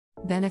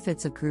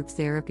Benefits of group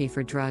therapy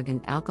for drug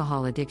and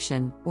alcohol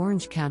addiction,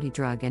 Orange County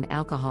Drug and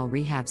Alcohol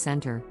Rehab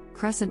Center,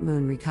 Crescent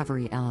Moon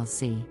Recovery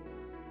LLC.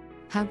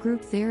 How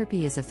group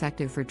therapy is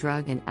effective for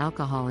drug and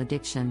alcohol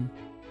addiction.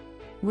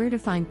 Where to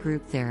find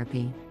group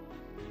therapy?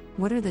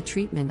 What are the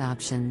treatment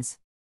options?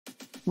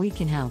 We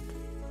can help.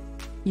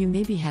 You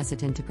may be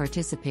hesitant to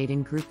participate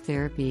in group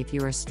therapy if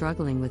you are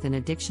struggling with an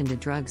addiction to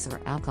drugs or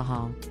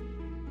alcohol.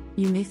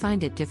 You may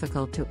find it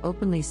difficult to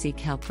openly seek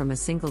help from a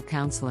single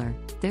counselor,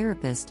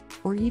 therapist,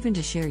 or even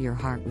to share your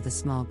heart with a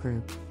small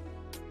group.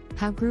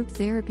 How group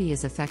therapy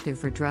is effective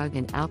for drug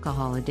and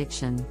alcohol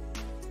addiction.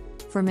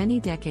 For many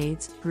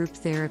decades, group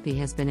therapy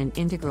has been an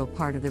integral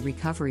part of the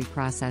recovery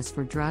process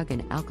for drug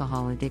and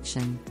alcohol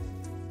addiction.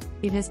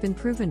 It has been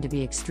proven to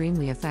be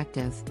extremely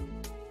effective.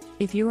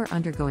 If you are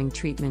undergoing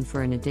treatment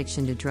for an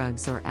addiction to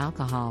drugs or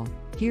alcohol,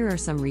 here are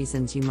some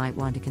reasons you might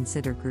want to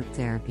consider group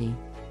therapy.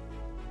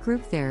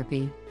 Group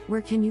therapy,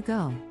 where can you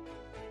go?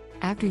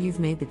 After you've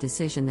made the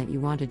decision that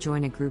you want to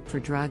join a group for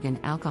drug and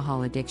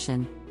alcohol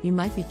addiction, you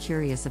might be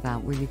curious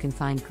about where you can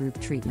find group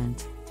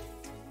treatment.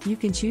 You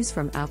can choose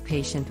from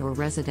outpatient or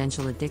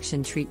residential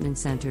addiction treatment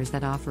centers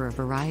that offer a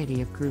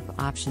variety of group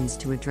options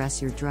to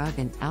address your drug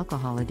and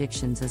alcohol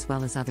addictions as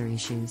well as other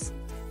issues.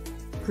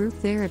 Group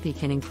therapy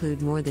can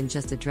include more than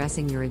just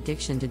addressing your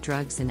addiction to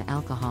drugs and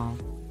alcohol.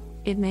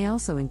 It may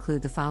also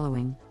include the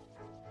following: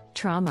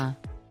 trauma,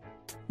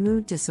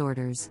 mood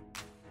disorders,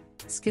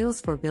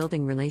 skills for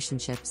building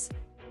relationships,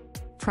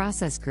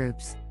 process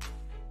groups,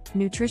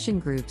 nutrition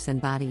groups and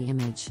body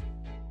image,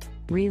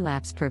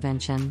 relapse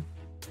prevention,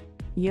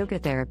 yoga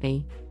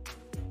therapy,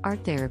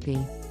 art therapy,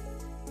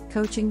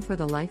 coaching for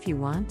the life you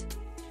want.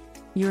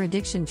 Your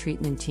addiction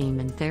treatment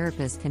team and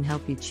therapist can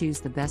help you choose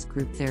the best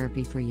group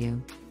therapy for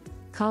you.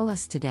 Call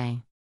us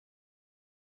today.